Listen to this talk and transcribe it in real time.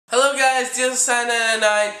guys,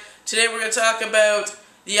 DSI999. Today we're going to talk about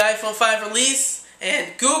the iPhone 5 release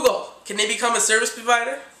and Google. Can they become a service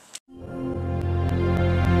provider?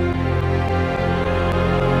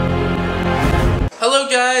 Hello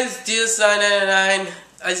guys, DSI999.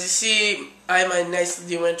 As you see, I have my nice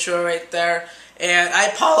new intro right there. And I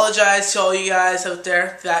apologize to all you guys out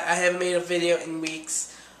there that I haven't made a video in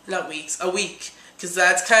weeks. Not weeks, a week. Because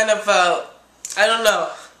that's kind of, I don't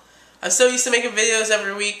know. I'm so used to making videos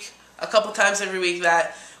every week, a couple times every week,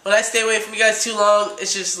 that when I stay away from you guys too long,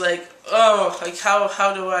 it's just like, oh, like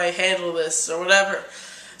how do I handle this or whatever.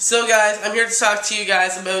 So guys, I'm here to talk to you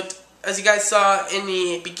guys about, as you guys saw in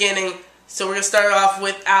the beginning, so we're going to start off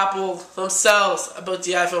with Apple themselves about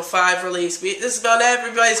the iPhone 5 release. This is on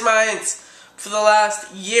everybody's minds for the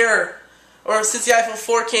last year, or since the iPhone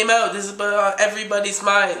 4 came out. This is on everybody's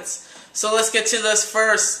minds. So let's get to this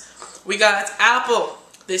first. We got Apple.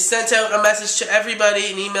 They sent out a message to everybody,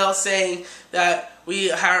 an email saying that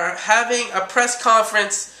we are having a press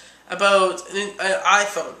conference about an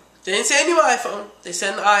iPhone. They didn't say a new iPhone, they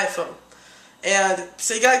said an iPhone. And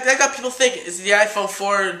so that got people thinking, is it the iPhone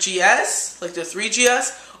 4GS, like the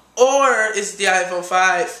 3GS, or is it the iPhone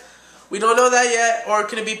 5? We don't know that yet, or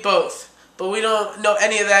could it be both? But we don't know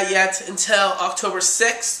any of that yet until October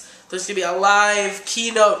 6th. There's going to be a live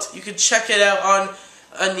keynote. You can check it out on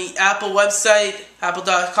the Apple website,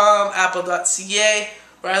 apple.com, apple.ca,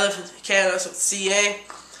 where I live in Canada, so it's CA.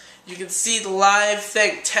 You can see the live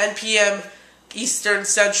thing, 10 p.m. Eastern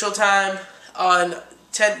Central Time on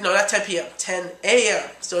 10 a.m.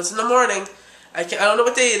 So it's in the morning. I don't know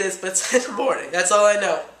what day it is, but it's in the morning. That's all I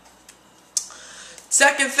know.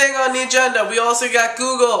 Second thing on the agenda, we also got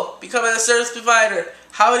Google becoming a service provider.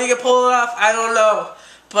 How did they pull it off? I don't know.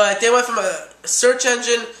 But they went from a search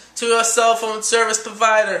engine to a cell phone service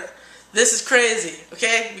provider. This is crazy,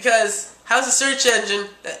 okay? Because how's a search engine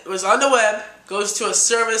that was on the web goes to a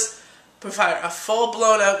service provider, a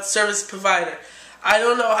full-blown out service provider? I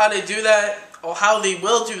don't know how they do that or how they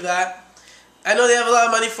will do that. I know they have a lot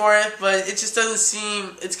of money for it, but it just doesn't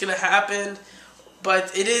seem it's gonna happen.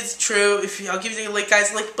 But it is true. I'll give you the link,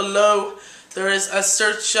 guys. Link below. There is a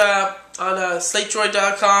search on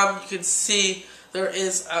SlateDroid.com. You can see there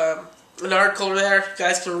is an article there. You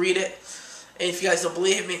guys can read it. And if you guys don't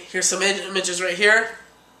believe me, here's some images right here.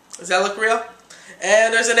 Does that look real?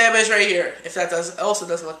 And there's an image right here, if that also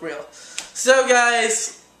doesn't look real. So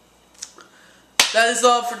guys, that is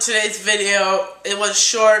all for today's video. It was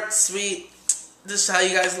short, sweet. This is how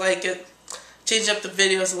you guys like it. Change up the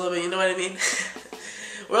videos a little bit, you know what I mean?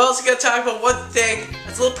 We're also going to talk about one thing.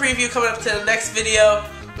 It's a little preview coming up to the next video.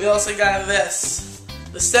 We also got this.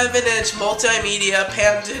 The 7-inch multimedia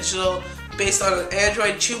Pan Digital based on an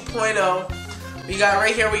Android 2.0. We got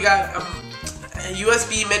right here, we got a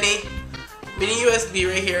USB mini USB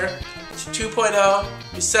right here, 2.0,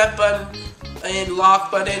 reset button and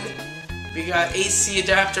lock button. We got AC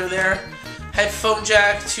adapter there, headphone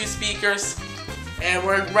jack, 2 speakers, and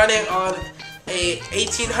we're running on a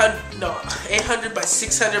 800 by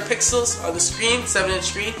 600 pixels on the screen, 7-inch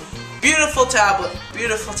screen. Beautiful tablet,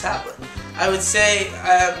 beautiful tablet. I would say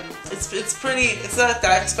it's not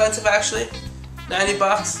that expensive actually, 90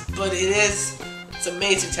 bucks, but it's an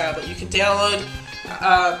amazing tablet. You can download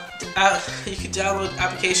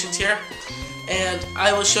applications here, and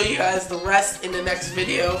I will show you guys the rest in the next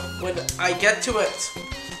video when I get to it.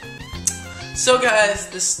 So guys,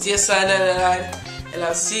 this is DSI999, and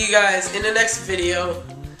I'll see you guys in the next video.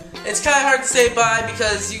 It's kind of hard to say bye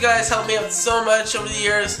because you guys helped me out so much over the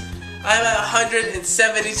years. I'm at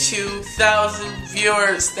 172,000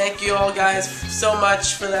 viewers. Thank you all guys so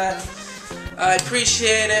much for that. I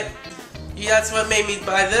appreciate it. That's what made me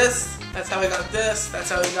buy this. That's how I got this. That's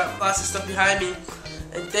how I got lots of stuff behind me.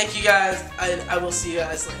 And thank you guys. I will see you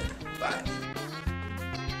guys later. Bye.